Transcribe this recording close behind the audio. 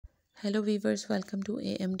Hello viewers, welcome to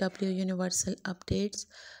AMW Universal Updates.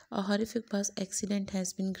 A horrific bus accident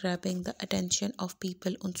has been grabbing the attention of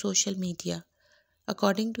people on social media.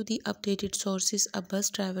 According to the updated sources, a bus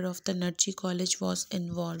driver of the Nudgee college was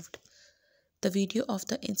involved. The video of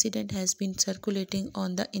the incident has been circulating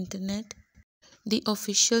on the internet. The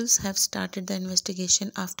officials have started the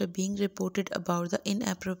investigation after being reported about the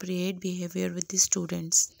inappropriate behavior with the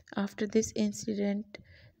students. After this incident,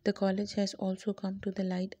 the college has also come to the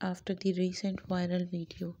light after the recent viral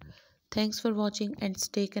video. Thanks for watching and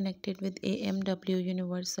stay connected with AMW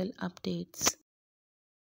Universal Updates.